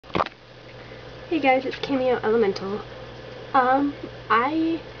Hey guys, it's Cameo Elemental.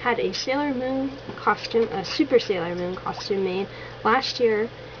 I had a Sailor Moon costume, a Super Sailor Moon costume made last year,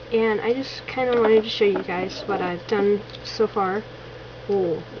 and I just kind of wanted to show you guys what I've done so far.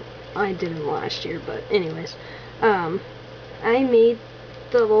 Well, I didn't last year, but anyways. I made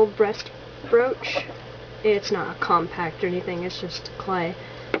the little breast brooch. It's not compact or anything, it's just clay.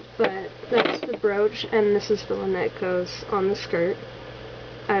 But that's the brooch, and this is the one that goes on the skirt.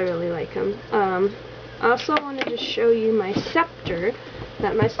 I really like them. I also wanted to show you my scepter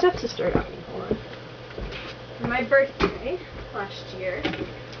that my stepsister got me for my birthday last year.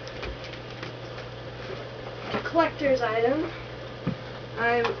 A collector's item.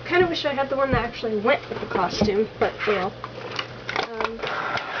 I kind of wish I had the one that actually went with the costume, but well.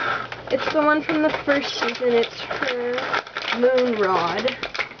 It's the one from the first season. It's her moon rod.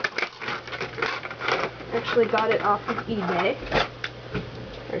 Actually got it off of eBay.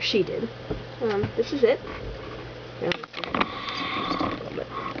 Or she did. This is it.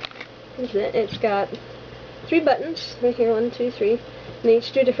 This is it. It's got 3 buttons. Right here, 1, 2, 3. And they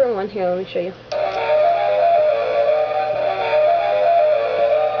each do a different one. Here, let me show you.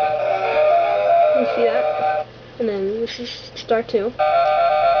 You see that? And then this is star 2.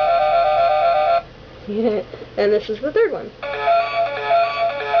 Yeah. And this is the 3rd one.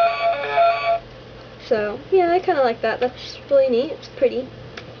 So, yeah, I kind of like that. That's really neat. It's pretty.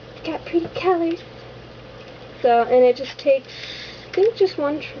 It's got pretty colors. So, and it just takes, I think, just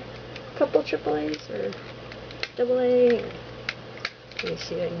couple AAAs or AA. Let me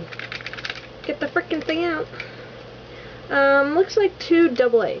see if I can get the frickin' thing out. Looks like 2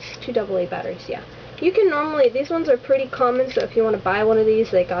 AAs. 2 AA batteries, yeah. You can normally, these ones are pretty common, so if you want to buy one of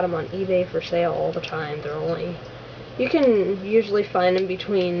these, they got them on eBay for sale all the time. They're only, you can usually find them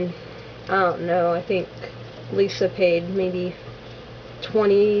between, I don't know, I think Lisa paid maybe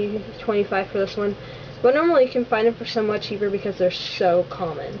 $20, $25 for this one. But normally you can find them for somewhat cheaper because they're so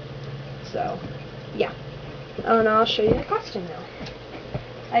common. So, yeah. Oh, and I'll show you the costume now.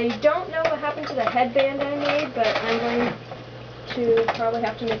 I don't know what happened to the headband I made, but I'm going to probably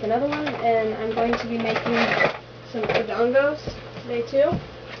have to make another one, and I'm going to be making some odongos today too.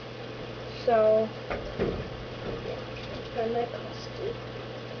 So, yeah, my costume.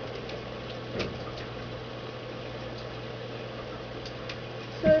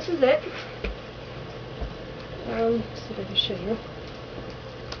 So this is it. Let's see if I can show you.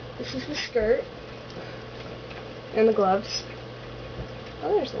 This is the skirt and the gloves.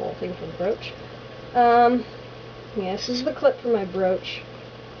 Oh, there's the little thing for the brooch. Yeah, this is the clip for my brooch,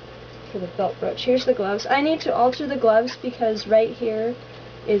 for the belt brooch. Here's the gloves. I need to alter the gloves because right here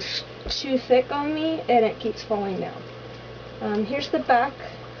is too thick on me and it keeps falling down. Here's the back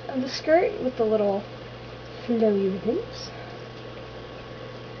of the skirt with the little flowy ribbons.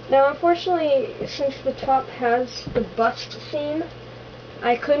 Now, unfortunately, since the top has the bust seam,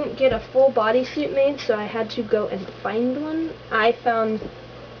 I couldn't get a full bodysuit made, so I had to go and find one. I found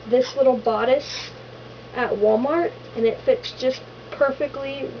this little bodice at Walmart, and it fits just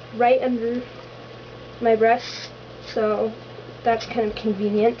perfectly right under my breasts, so that's kind of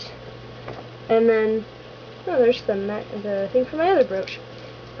convenient. And then, oh, there's the thing for my other brooch.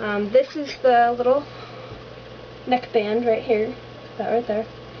 This is the little neckband right here, that right there.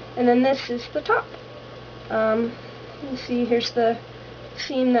 And then this is the top. You see, here's the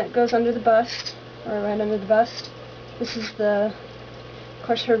seam that goes under the bust, or right under the bust. This is the, of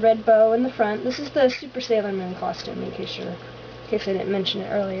course, her red bow in the front. This is the Super Sailor Moon costume, in case I didn't mention it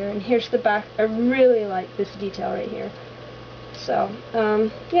earlier. And here's the back. I really like this detail right here. So,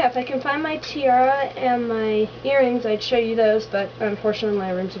 yeah, if I can find my tiara and my earrings, I'd show you those, but unfortunately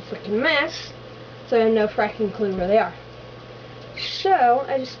my room's a freaking mess, so I have no fracking clue where they are. So,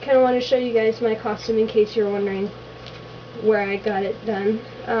 I just kind of want to show you guys my costume in case you're wondering where I got it done.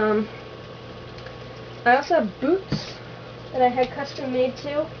 I also have boots that I had custom made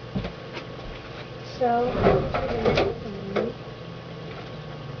too. So,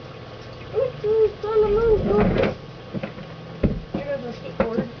 here goes my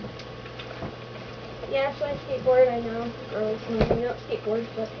skateboard. Yeah, so I skateboard, I know. Girls don't skateboard,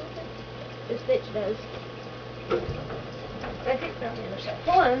 but this bitch does. I think they're on the other side.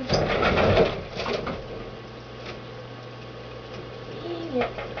 Hold on. Yeah.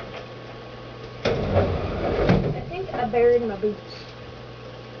 I think I buried my boots.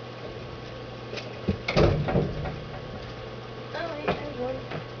 Oh wait, there's one.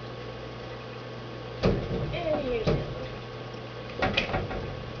 And here's the other.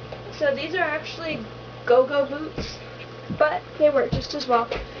 So these are actually go-go boots, but they work just as well.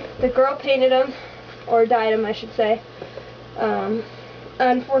 The girl painted them, or dyed them I should say.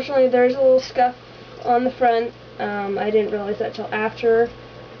 Unfortunately, there's a little scuff on the front. I didn't realize that till after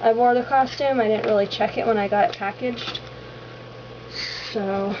I wore the costume. I didn't really check it when I got it packaged.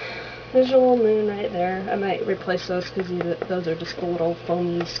 So, there's a little moon right there. I might replace those because those are just little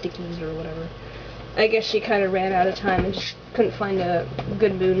foamy stickies or whatever. I guess she kind of ran out of time and just couldn't find a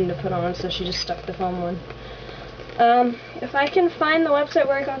good moon to put on, so she just stuck the foam one. If I can find the website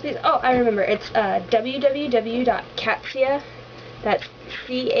where I got these, oh, I remember, it's www.catzia, that's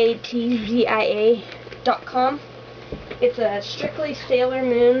CATZIA.com. It's a strictly Sailor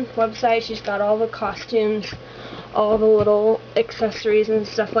Moon website. She's got all the costumes, all the little accessories and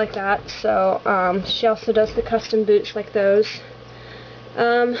stuff like that. So, she also does the custom boots like those.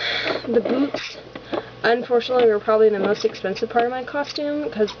 The boots, unfortunately, were probably the most expensive part of my costume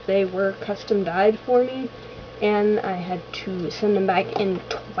because they were custom dyed for me, and I had to send them back in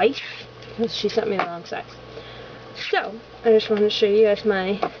twice because she sent me the wrong size. So, I just wanted to show you guys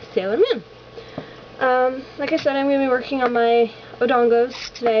my Sailor Moon. Like I said, I'm going to be working on my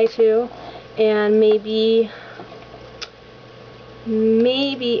Odongos today too, and maybe,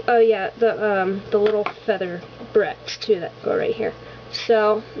 oh yeah, the little feather barrettes too that go right here.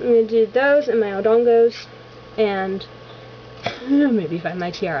 So, I'm going to do those and my Odongos, and maybe find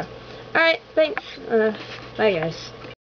my tiara. Alright, thanks. Bye guys.